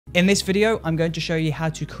In this video, I'm going to show you how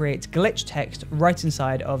to create glitch text right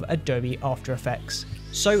inside of Adobe After Effects.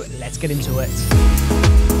 So let's get into it.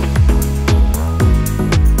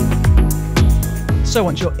 So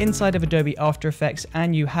once you're inside of Adobe After Effects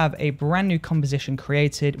and you have a brand new composition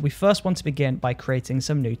created, we first want to begin by creating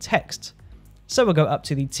some new text. So we'll go up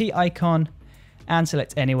to the T icon and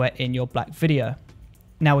select anywhere in your black video.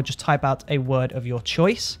 Now we'll just type out a word of your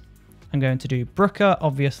choice. I'm going to do Brooker,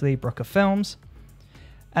 obviously Brooker Films.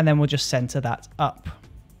 And then we'll just center that up.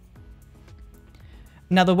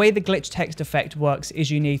 Now the way the glitch text effect works is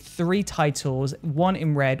you need 3 titles, one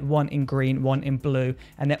in red, one in green, one in blue,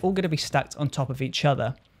 and they're all going to be stacked on top of each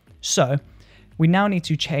other. So we now need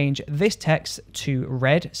to change this text to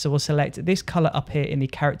red. So we'll select this color up here in the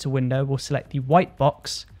character window. We'll select the white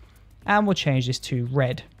box and we'll change this to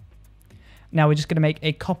red. Now we're just going to make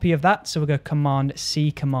a copy of that. So we'll go Command C,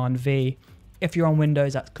 Command V. If you're on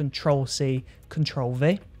Windows, that's Control C, Control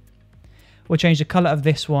V. We'll change the color of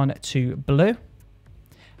this one to blue.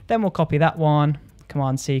 Then we'll copy that one,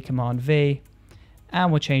 Command C, Command V,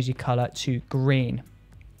 and we'll change the color to green.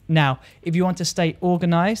 Now, if you want to stay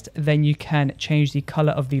organized, then you can change the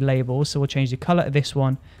color of the label. So we'll change the color of this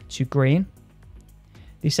one to green.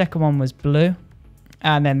 The second one was blue,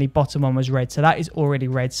 and then the bottom one was red. So that is already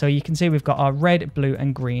red. So you can see we've got our red, blue,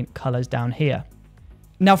 and green colors down here.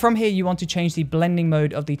 Now from here, you want to change the blending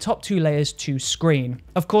mode of the top 2 layers to screen.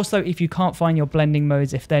 Of course though, if you can't find your blending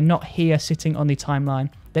modes, if they're not here sitting on the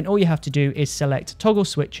timeline, then all you have to do is select toggle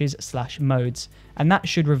switches / modes, and that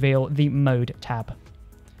should reveal the mode tab.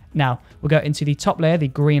 Now we'll go into the top layer, the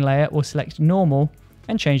green layer, we'll select normal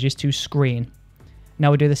and change this to screen.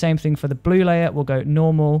 Now we'll do the same thing for the blue layer, we'll go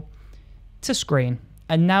normal to screen,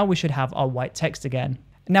 and now we should have our white text again.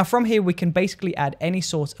 Now from here, we can basically add any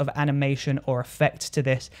sort of animation or effect to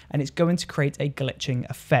this, and it's going to create a glitching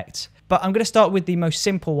effect. But I'm going to start with the most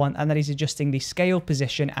simple one, and that is adjusting the scale,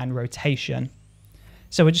 position, and rotation.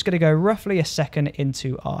 So we're just going to go roughly a second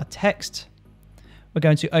into our text. We're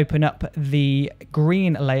going to open up the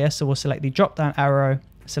green layer. So we'll select the drop down arrow,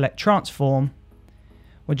 select transform.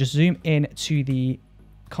 We'll just zoom in to the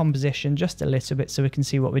composition just a little bit so we can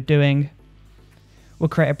see what we're doing. We'll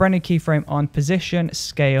create a brand new keyframe on position,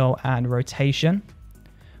 scale, and rotation.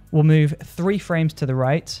 We'll move 3 frames to the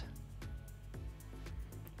right.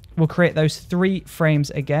 We'll create those 3 frames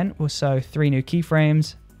again. So 3 new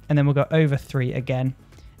keyframes, and then we'll go over 3 again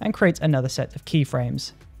and create another set of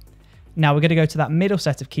keyframes. Now we're going to go to that middle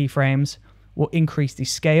set of keyframes. We'll increase the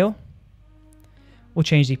scale. We'll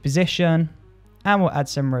change the position, and we'll add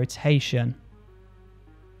some rotation.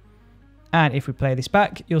 And if we play this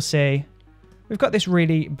back, you'll see we've got this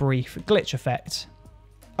really brief glitch effect.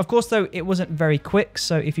 Of course, though, it wasn't very quick,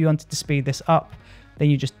 so if you wanted to speed this up, then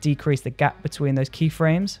you just decrease the gap between those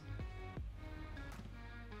keyframes.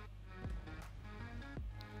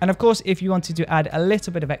 And of course, if you wanted to add a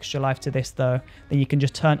little bit of extra life to this, though, then you can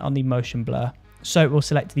just turn on the motion blur. So we'll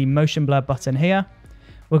select the motion blur button here.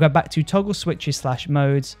 We'll go back to toggle switches /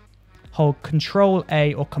 modes, hold Control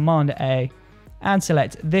A or Command A, and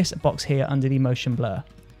select this box here under the motion blur.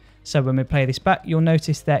 So when we play this back, you'll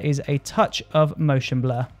notice there is a touch of motion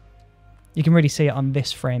blur. You can really see it on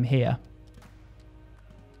this frame here.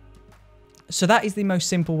 So that is the most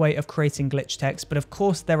simple way of creating glitch text, but of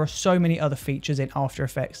course there are so many other features in After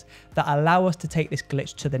Effects that allow us to take this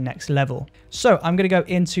glitch to the next level. So I'm going to go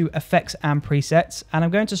into Effects and Presets, and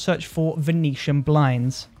I'm going to search for Venetian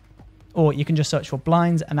blinds. Or you can just search for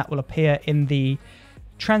blinds and that will appear in the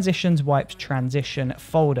Transitions Wipes Transition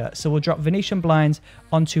folder. So we'll drop Venetian blinds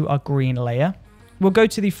onto our green layer. We'll go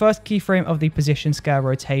to the first keyframe of the position, scale,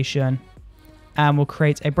 rotation, and we'll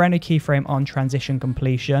create a brand new keyframe on transition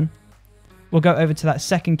completion. We'll go over to that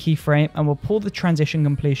second keyframe and we'll pull the transition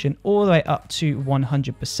completion all the way up to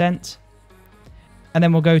 100%. And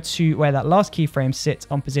then we'll go to where that last keyframe sits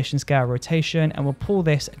on position, scale, rotation, and we'll pull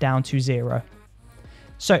this down to 0.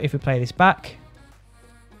 So if we play this back,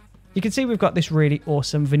 you can see we've got this really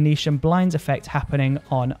awesome Venetian blinds effect happening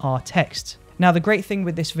on our text. Now, the great thing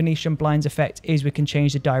with this Venetian blinds effect is we can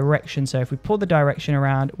change the direction. So if we pull the direction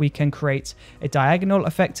around, we can create a diagonal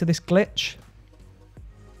effect to this glitch.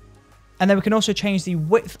 And then we can also change the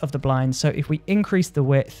width of the blinds. So if we increase the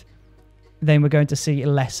width, then we're going to see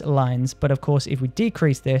less lines. But of course, if we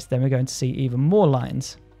decrease this, then we're going to see even more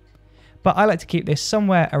lines. But I like to keep this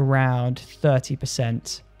somewhere around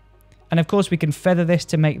 30%. And of course, we can feather this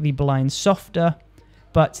to make the blinds softer,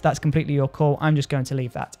 but that's completely your call. I'm just going to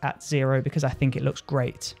leave that at 0 because I think it looks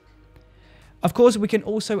great. Of course, we can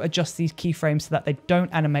also adjust these keyframes so that they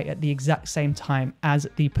don't animate at the exact same time as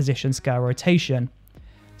the position, scale, rotation.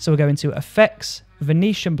 So we'll go into Effects,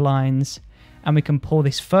 Venetian blinds, and we can pull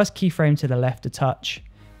this first keyframe to the left a touch.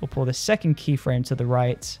 We'll pull the second keyframe to the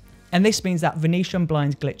right. And this means that Venetian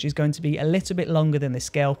blinds glitch is going to be a little bit longer than the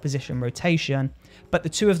scale, position, rotation, but the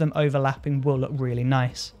two of them overlapping will look really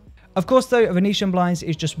nice. Of course though, Venetian blinds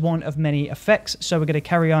is just one of many effects, so we're going to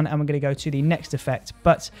carry on and we're going to go to the next effect.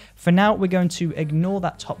 But for now, we're going to ignore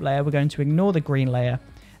that top layer, we're going to ignore the green layer,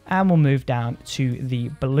 and we'll move down to the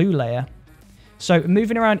blue layer. So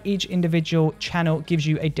moving around each individual channel gives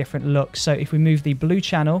you a different look. So if we move the blue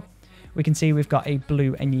channel, we can see we've got a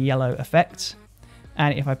blue and yellow effect.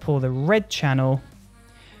 And if I pull the red channel,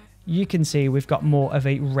 you can see we've got more of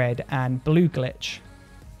a red and blue glitch.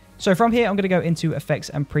 So from here, I'm going to go into effects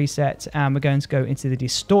and presets, and we're going to go into the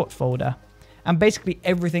distort folder. And basically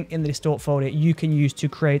everything in the distort folder you can use to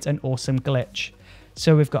create an awesome glitch.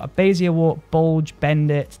 So we've got a Bezier warp, bulge,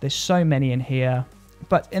 bend it. There's so many in here.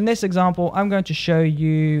 But in this example, I'm going to show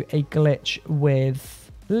you a glitch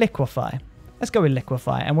with liquefy. Let's go with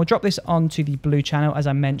liquefy, and we'll drop this onto the blue channel as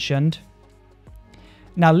I mentioned.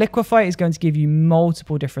 Now liquefy is going to give you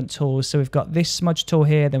multiple different tools. So we've got this smudge tool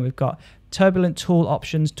here, then we've got turbulent tool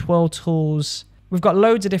options, twirl tools. We've got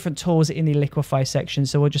loads of different tools in the liquefy section.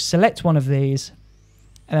 So we'll just select one of these,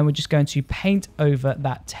 and then we're just going to paint over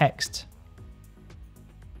that text.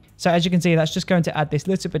 So as you can see, that's just going to add this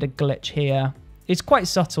little bit of glitch here. It's quite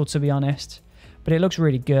subtle, to be honest, but it looks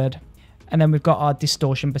really good. And then we've got our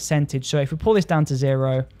distortion percentage. So if we pull this down to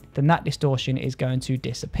 0, then that distortion is going to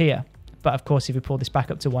disappear. But of course, if we pull this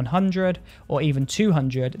back up to 100 or even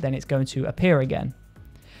 200, then it's going to appear again.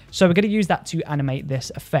 So we're going to use that to animate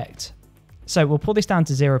this effect. So we'll pull this down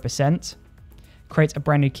to 0%, create a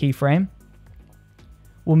brand new keyframe.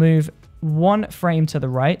 We'll move one frame to the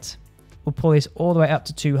right. We'll pull this all the way up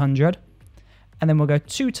to 200. And then we'll go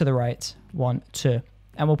 2 to the right, 1, 2.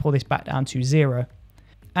 And we'll pull this back down to 0.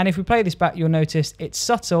 And if we play this back, you'll notice it's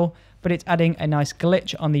subtle, but it's adding a nice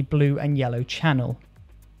glitch on the blue and yellow channel.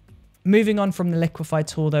 Moving on from the liquefy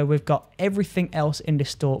tool though, we've got everything else in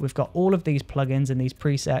distort. We've got all of these plugins and these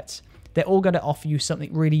presets. They're all going to offer you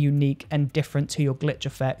something really unique and different to your glitch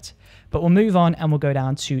effect. But we'll move on and we'll go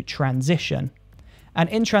down to transition. And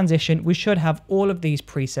in transition, we should have all of these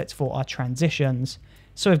presets for our transitions.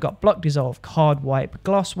 So we've got block dissolve, card wipe,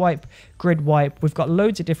 gloss wipe, grid wipe. We've got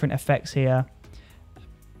loads of different effects here.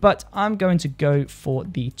 But I'm going to go for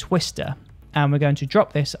the twister, and we're going to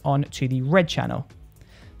drop this onto the red channel.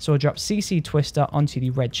 So we'll drop CC Twister onto the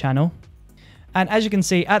red channel. And as you can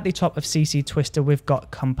see at the top of CC Twister, we've got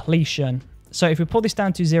completion. So if we pull this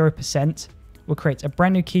down to 0%, we'll create a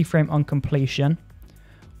brand new keyframe on completion.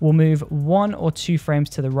 We'll move 1 or 2 frames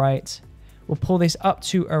to the right. We'll pull this up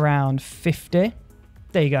to around 50.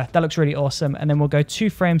 There you go. That looks really awesome. And then we'll go 2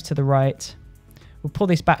 frames to the right. We'll pull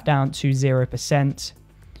this back down to 0%.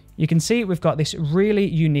 You can see we've got this really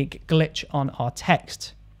unique glitch on our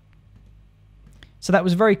text. So that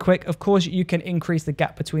was very quick. Of course, you can increase the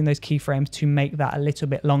gap between those keyframes to make that a little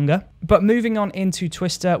bit longer. But moving on into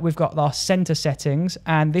Twister, we've got our center settings,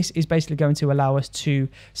 and this is basically going to allow us to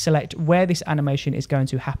select where this animation is going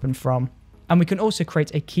to happen from. And we can also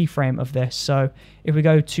create a keyframe of this. So if we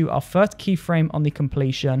go to our first keyframe on the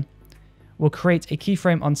completion, we'll create a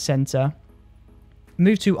keyframe on center,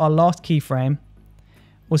 move to our last keyframe,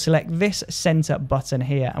 we'll select this center button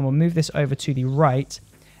here, and we'll move this over to the right.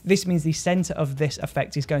 This means the center of this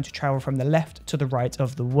effect is going to travel from the left to the right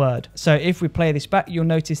of the word. So if we play this back, you'll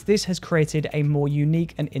notice this has created a more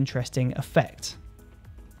unique and interesting effect,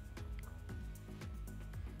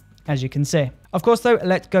 as you can see. Of course though,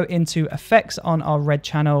 let's go into effects on our red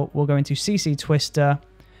channel. We'll go into CC Twister.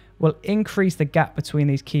 We'll increase the gap between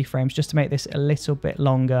these keyframes just to make this a little bit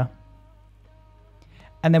longer.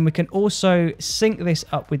 And then we can also sync this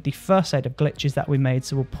up with the first set of glitches that we made.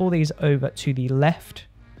 So we'll pull these over to the left.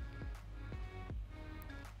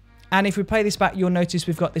 And if we play this back, you'll notice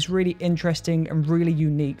we've got this really interesting and really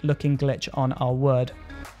unique looking glitch on our word.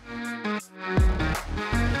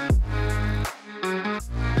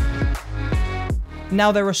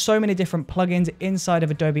 Now, there are so many different plugins inside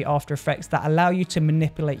of Adobe After Effects that allow you to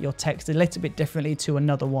manipulate your text a little bit differently to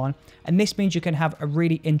another one. And this means you can have a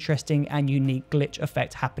really interesting and unique glitch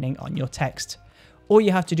effect happening on your text. All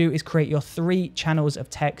you have to do is create your 3 channels of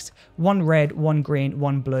text, 1 red, 1 green,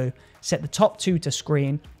 1 blue, set the top 2 to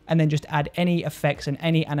screen, and then just add any effects and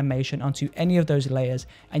any animation onto any of those layers,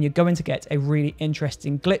 and you're going to get a really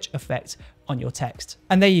interesting glitch effect on your text.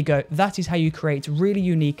 And there you go. That is how you create really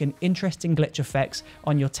unique and interesting glitch effects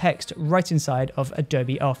on your text right inside of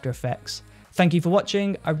Adobe After Effects. Thank you for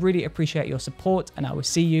watching. I really appreciate your support, and I will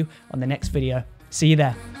see you on the next video. See you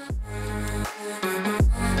there.